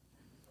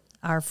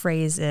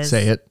phrase is,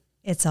 say it.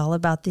 It's all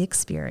about the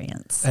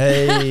experience.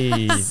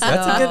 Hey,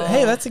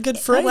 that's a good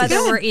phrase. Whether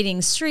we're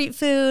eating street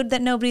food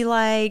that nobody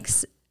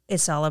likes,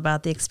 it's all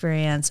about the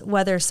experience.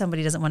 Whether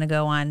somebody doesn't want to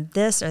go on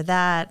this or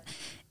that,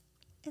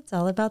 it's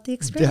all about the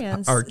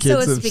experience. Our kids so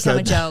it's have become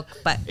a said joke,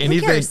 but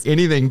who cares?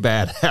 anything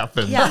bad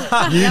happens.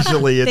 Yeah.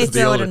 Usually it's They the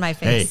throw it older, in my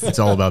face. Hey, it's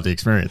all about the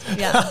experience.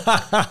 Yeah.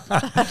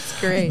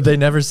 That's great. They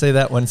never say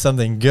that when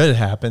something good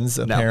happens,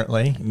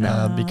 apparently,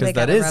 They because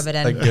that gotta is rub it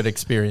in. a good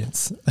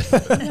experience.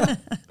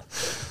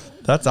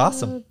 That's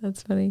awesome.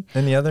 That's funny.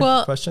 Any other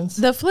questions?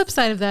 The flip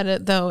side of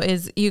that, though,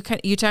 is you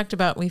talked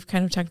about, we've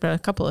kind of talked about it a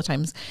couple of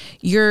times,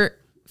 your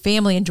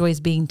family enjoys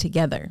being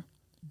together.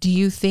 Do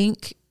you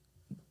think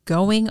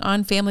going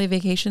on family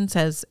vacations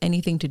has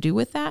anything to do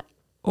with that?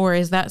 Or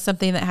is that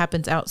something that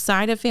happens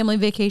outside of family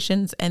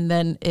vacations and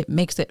then it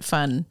makes it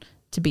fun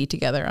to be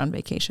together on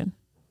vacation?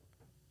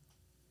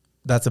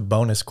 That's a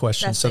bonus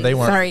question. That's So a- they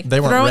weren't Sorry, they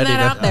weren't throwing ready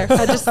that to out there.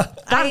 I just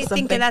I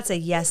think that's a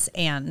yes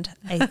and.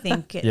 I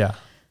think Yeah.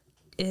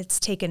 it's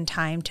taken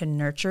time to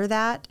nurture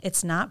that.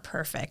 It's not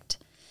perfect,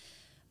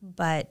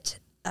 but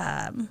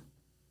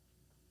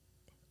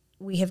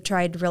we have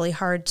tried really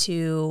hard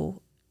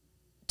to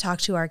talk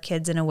to our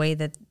kids in a way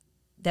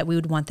that we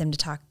would want them to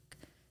talk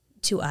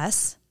to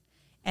us.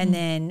 And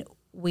then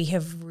we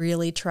have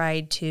really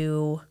tried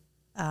to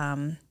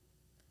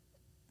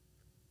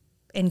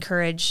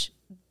encourage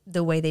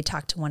the way they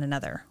talk to one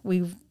another.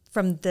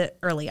 From the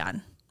early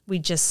on,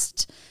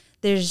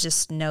 there's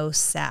just no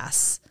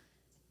sass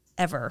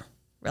ever,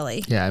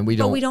 really. Yeah, and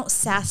But we don't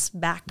sass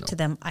back to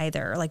them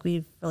either. Like,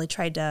 we've really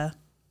tried to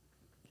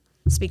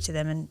speak to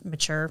them in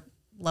mature,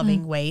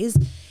 loving ways,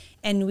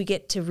 and we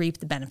get to reap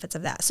the benefits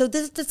of that. So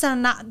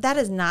that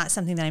is not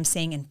something that I'm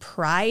saying in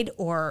pride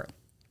or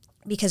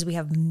because we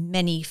have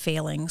many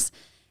failings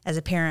as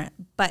a parent,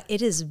 but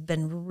it has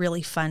been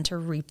really fun to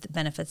reap the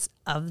benefits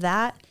of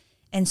that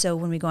And so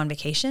when we go on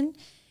vacation,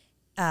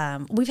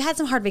 we've had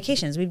some hard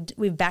vacations.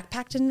 We've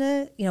backpacked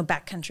into,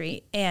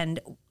 backcountry, and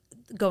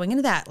going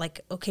into that, like,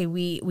 okay,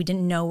 we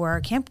didn't know where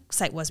our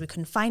campsite was. We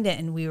couldn't find it,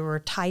 and we were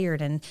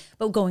tired.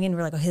 But going in,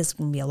 we're like, oh, this is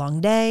going to be a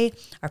long day.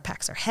 Our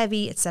packs are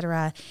heavy,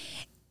 etc.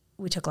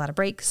 We took a lot of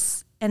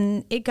breaks,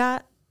 and it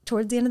got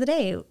towards the end of the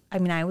day. I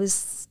mean, I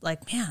was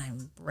like, man,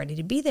 I'm ready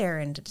to be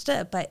there,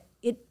 but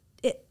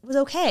it was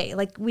okay.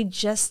 Like,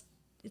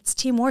 it's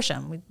Team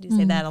Worsham. We do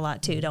say that a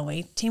lot too, don't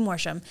we? Team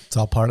Worsham. It's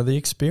all part of the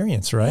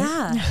experience, right?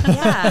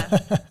 Yeah.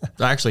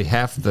 Actually,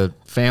 half the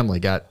family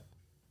got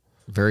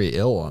very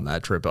ill on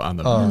that trip, on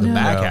the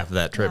back half of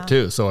that trip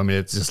too. So, I mean,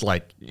 it's just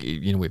like,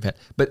 we've had,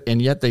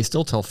 and yet they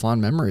still tell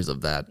fond memories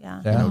of that.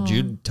 Yeah.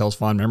 Jude tells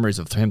fond memories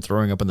of him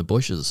throwing up in the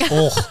bushes.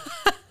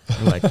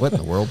 You're like, what in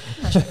the world?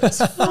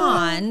 It's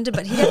fond,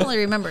 but he definitely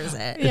remembers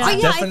it.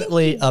 It's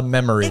definitely a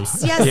memory.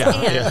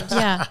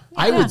 Yes,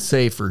 I would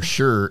say for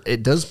sure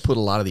it does put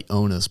a lot of the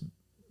onus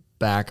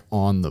back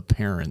on the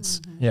parents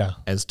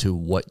as to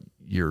what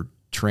you're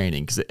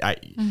training, because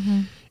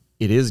it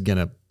is going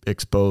to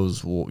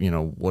expose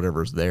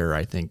whatever's there,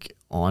 I think,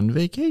 on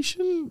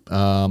vacation.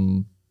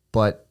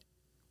 But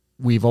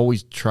we've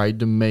always tried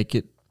to make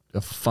it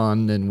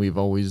fun, and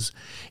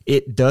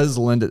it does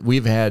lend it.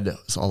 We've had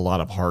a lot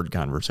of hard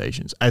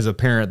conversations. As a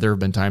parent, there have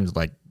been times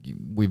like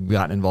we've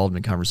gotten involved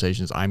in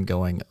conversations. I'm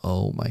going,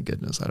 oh my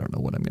goodness, I don't know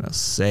what I'm going to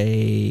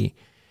say.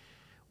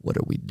 What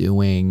are we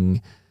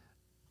doing?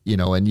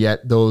 And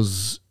yet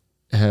those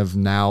have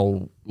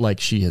now, like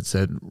she had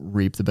said,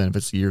 reaped the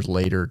benefits years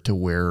later, to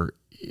where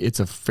it's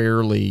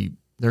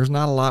there's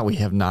not a lot we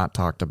have not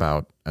talked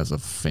about as a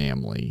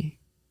family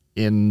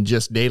in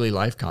just daily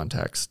life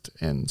context.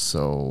 And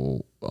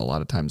so a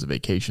lot of times the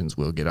vacations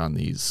we'll get on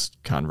these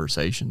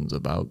conversations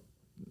about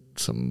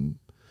some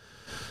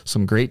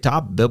great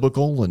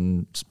biblical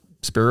and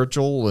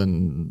spiritual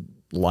and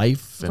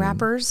life and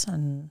rappers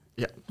and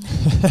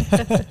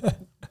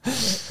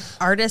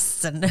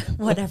artists and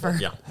whatever.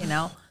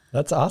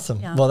 That's awesome.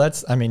 Yeah. Well,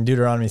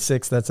 Deuteronomy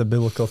 6, that's a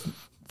biblical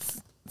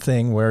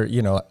thing where,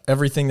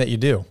 everything that you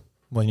do,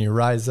 when you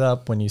rise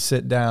up, when you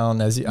sit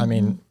down,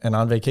 and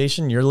on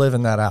vacation, you're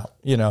living that out.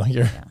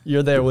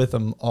 You're there with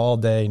them all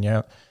day, and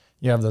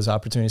you have those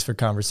opportunities for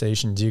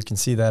conversations. You can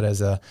see that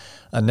as a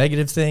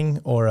negative thing,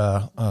 or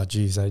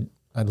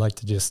I'd like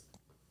to just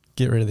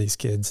get rid of these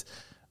kids.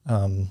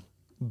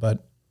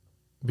 But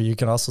you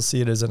can also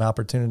see it as an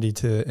opportunity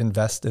to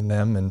invest in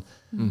them and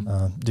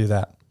do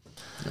that.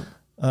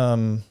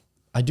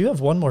 I do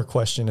have one more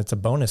question. It's a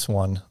bonus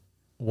one.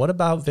 What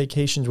about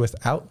vacations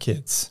without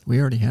kids?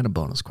 We already had a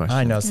bonus question.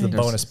 I know, it's the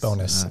bonus.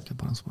 Bonus.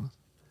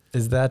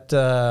 Is that,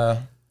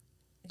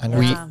 I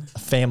know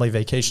family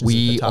vacations.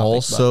 We is the topic,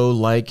 also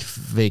like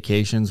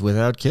vacations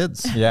without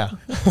kids. Yeah.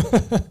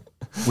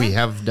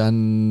 We've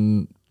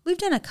done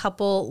a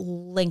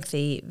couple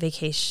lengthy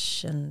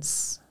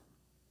vacations.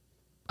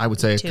 I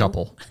would say a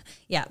couple.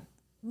 Yeah.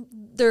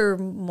 They're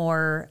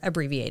more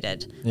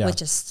abbreviated with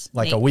just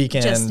like a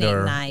weekend just Nate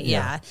or and I,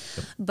 Yep.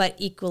 But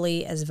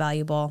equally as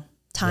valuable.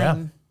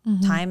 Time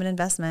and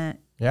investment.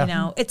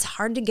 Yeah. It's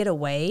hard to get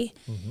away.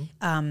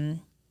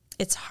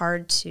 It's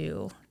hard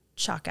to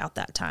chalk out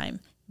that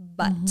time,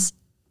 but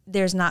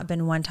there's not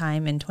been one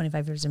time in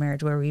 25 years of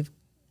marriage where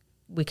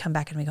we come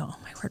back and we go, oh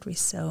my word, we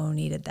so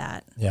needed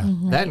that. Yeah.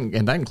 That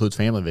includes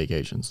family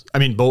vacations.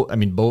 Both,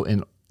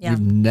 and we've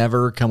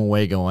never come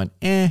away going,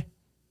 eh.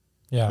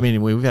 Yeah.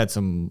 We've had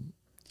some.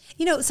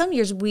 Some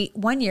years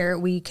one year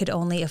we could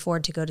only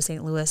afford to go to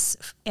St. Louis,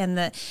 and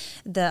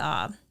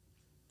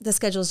the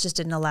schedules just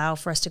didn't allow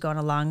for us to go on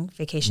a long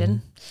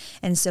vacation.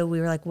 And so we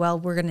were like, well,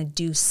 we're going to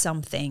do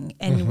something.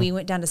 And we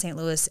went down to St.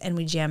 Louis and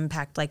we jam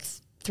packed like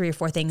 3 or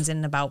 4 things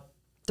in about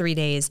 3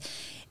 days,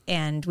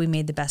 and we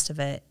made the best of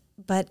it.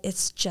 But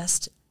it's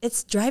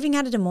driving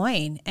out of Des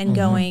Moines and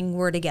going,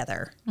 we're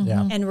together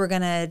and we're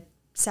going to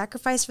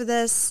sacrifice for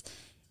this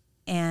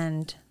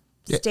and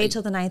stay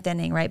till the 9th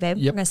inning, right, babe?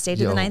 Yep. We're going to stay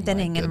till the 9th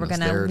inning, and we're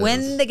going to it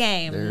win is. the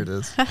game. There it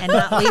is. And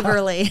not leave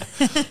early.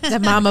 The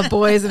mama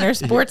boys and their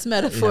sports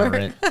metaphor. Yeah,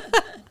 right.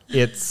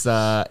 It's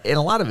and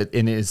a lot of it,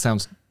 and it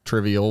sounds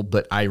trivial,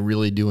 but I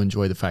really do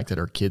enjoy the fact that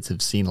our kids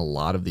have seen a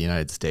lot of the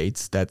United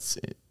States. That's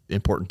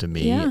important to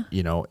me. Yeah.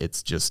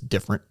 It's just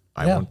different.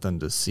 I want them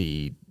to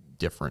see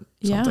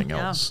something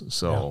else.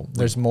 So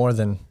there's more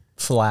than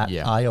flat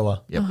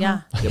Iowa. Yep.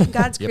 Yeah.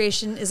 God's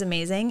creation is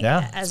amazing,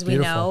 as we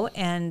know.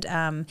 And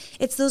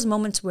it's those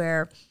moments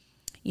where,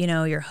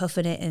 you're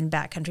hoofing it in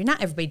backcountry.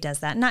 Not everybody does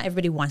that. Not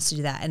everybody wants to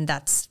do that. And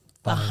that's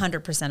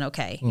 100%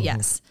 okay.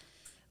 Yes.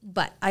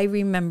 But I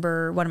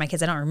remember one of my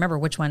kids, I don't remember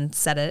which one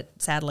said it,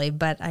 sadly,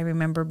 but I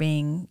remember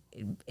being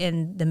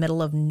in the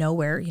middle of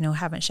nowhere,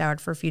 haven't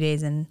showered for a few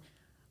days. And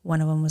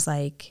one of them was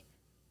like,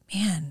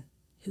 man,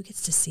 who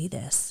gets to see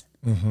this?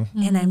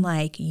 And I'm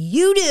like,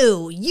 you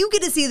do. You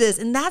get to see this.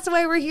 And that's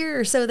why we're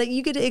here, so that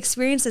you get to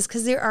experience this,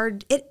 because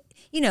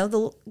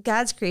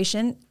God's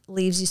creation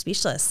leaves you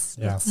speechless.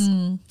 Yeah.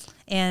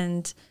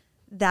 And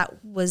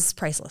that was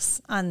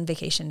priceless on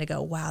vacation to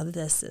go, wow,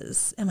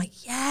 I'm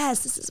like,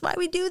 yes, this is why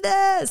we do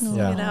this.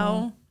 Yeah. You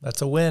know,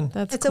 That's a win.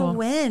 it's cool. a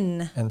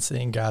win. And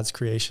seeing God's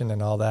creation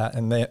and all that.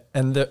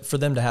 For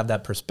them to have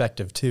that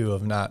perspective too,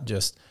 of not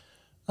just,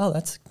 oh,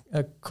 that's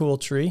a cool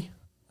tree.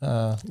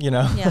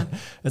 Yeah.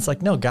 It's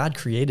like, no, God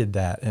created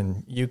that.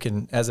 And you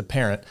can, as a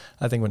parent,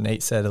 I think what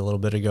Nate said a little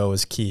bit ago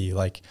is key.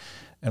 Like,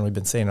 and we've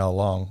been saying all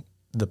along,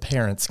 the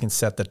parents can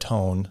set the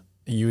tone.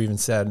 You even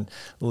said,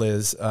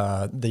 Liz,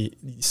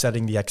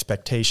 setting the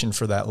expectation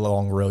for that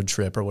long road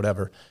trip or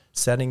whatever,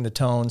 setting the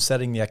tone,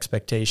 setting the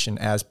expectation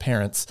as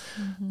parents.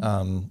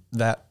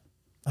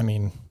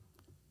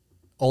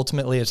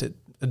 Ultimately it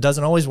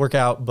doesn't always work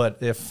out, but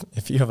if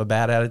you have a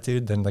bad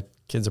attitude, then the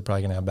kids are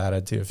probably going to have a bad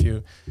attitude. If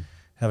you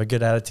have a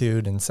good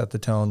attitude and set the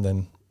tone,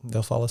 then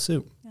they'll follow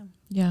suit.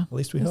 Yeah. At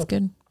least we That's hope.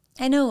 good.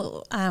 I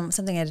know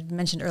something I had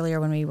mentioned earlier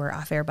when we were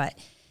off air, but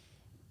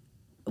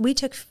we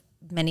took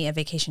many a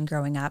vacation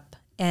growing up,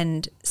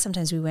 and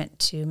sometimes we went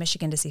to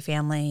Michigan to see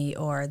family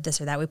or this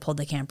or that. We pulled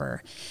the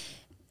camper.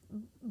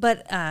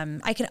 But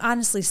I can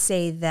honestly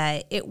say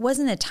that it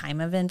wasn't a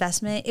time of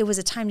investment. It was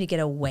a time to get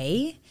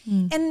away.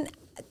 And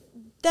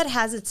that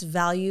has its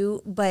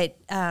value, but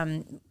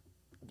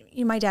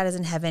my dad is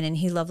in heaven and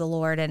he loved the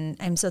Lord, and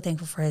I'm so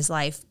thankful for his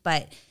life.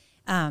 But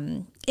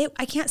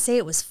I can't say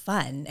it was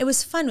fun. It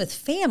was fun with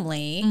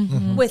family,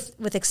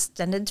 with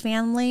extended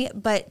family,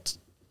 but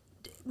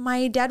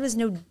my dad was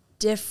no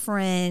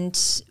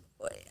different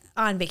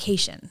on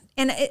vacation.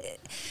 And it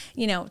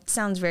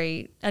sounds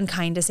very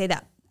unkind to say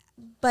that,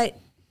 but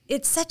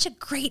it's such a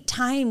great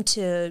time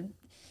to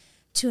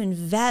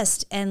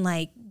invest and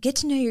like get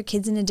to know your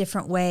kids in a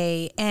different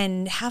way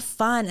and have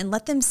fun and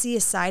let them see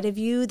a side of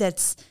you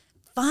that's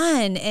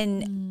fun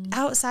and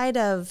outside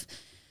of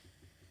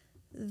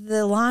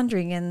the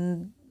laundering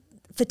and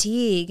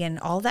fatigue and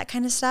all that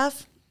kind of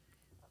stuff.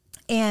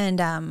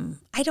 And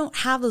I don't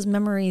have those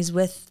memories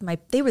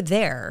they were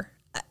there,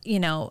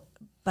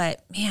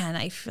 but man,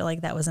 I feel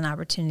like that was an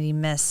opportunity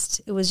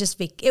missed. It was just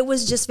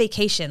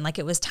vacation. Like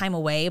it was time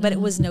away, but it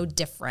was no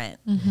different.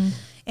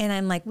 And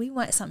I'm like, we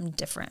want something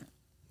different.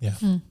 Yeah.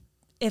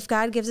 If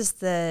God gives us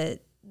the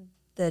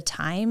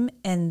time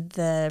and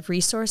the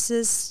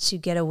resources to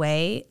get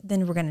away,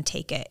 then we're going to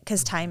take it,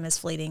 because time is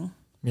fleeting.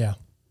 Yeah.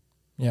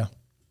 Yeah.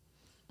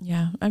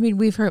 Yeah. I mean,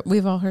 we've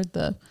all heard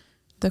the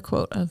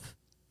quote of,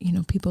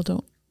 people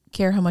don't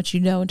care how much you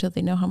know until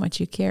they know how much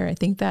you care. I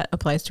think that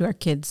applies to our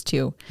kids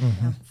too.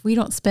 If we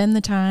don't spend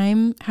the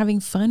time having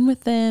fun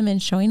with them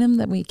and showing them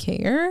that we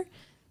care,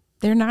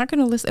 they're not going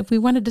to listen. If we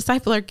want to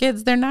disciple our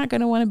kids, they're not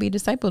going to want to be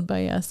discipled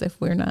by us if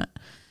we're not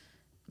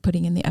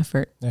putting in the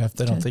effort. Yeah. If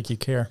they don't think you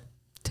care.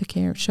 To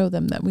care, show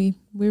them that we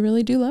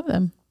really do love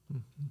them.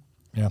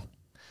 Yeah.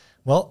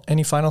 Well,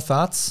 any final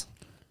thoughts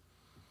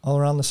all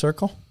around the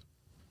circle?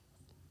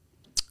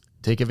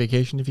 Take a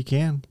vacation if you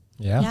can.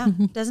 Yeah.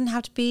 Doesn't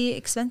have to be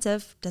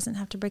expensive. Doesn't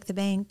have to break the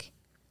bank,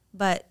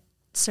 but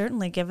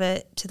certainly give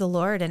it to the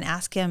Lord and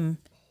ask him,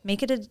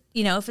 make it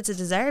if it's a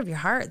desire of your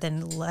heart,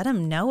 then let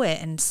him know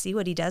it and see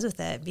what he does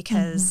with it,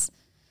 because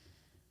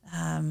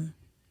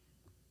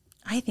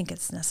I think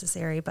it's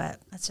necessary, but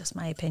that's just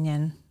my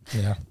opinion.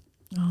 Yeah.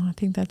 Oh, I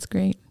think that's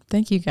great.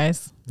 Thank you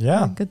guys.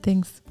 Yeah. Good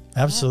things.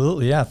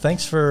 Absolutely. Yeah.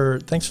 Thanks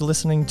for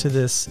listening to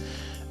this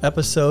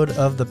episode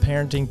of the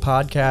Parenting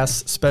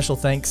Podcast. Special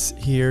thanks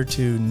here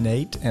to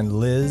Nate and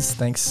Liz.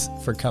 Thanks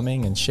for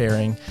coming and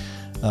sharing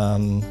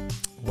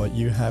what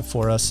you have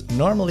for us.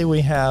 Normally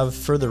we have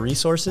further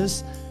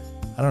resources.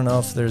 I don't know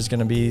if there's going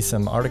to be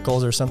some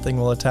articles or something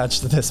we'll attach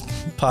to this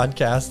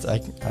podcast.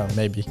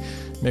 Maybe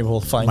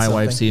we'll find my something.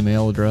 wife's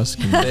email address.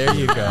 There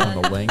you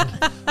go. The link.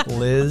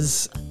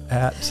 Liz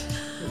at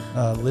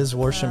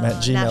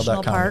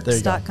lizworsham@gmail.com. There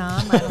you go.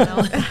 Nationalparks.com. I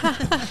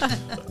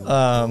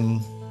don't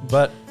know.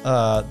 But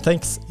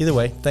thanks either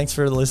way. Thanks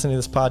for listening to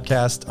this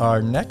podcast.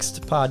 Our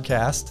next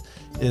podcast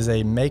is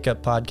a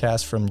makeup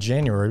podcast from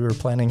January. We were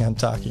planning on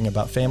talking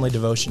about family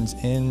devotions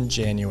in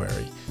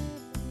January.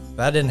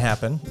 That didn't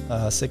happen.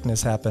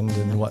 Sickness happened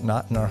and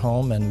whatnot in our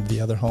home and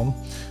the other home.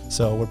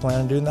 So we're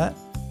planning on doing that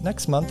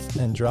next month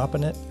and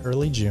dropping it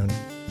early June.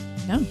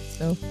 Yeah.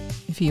 So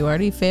if you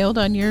already failed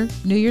on your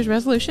New Year's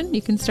resolution,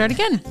 you can start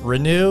again.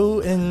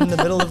 Renew in the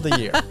middle of the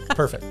year.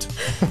 Perfect.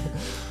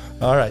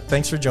 All right.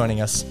 Thanks for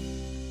joining us.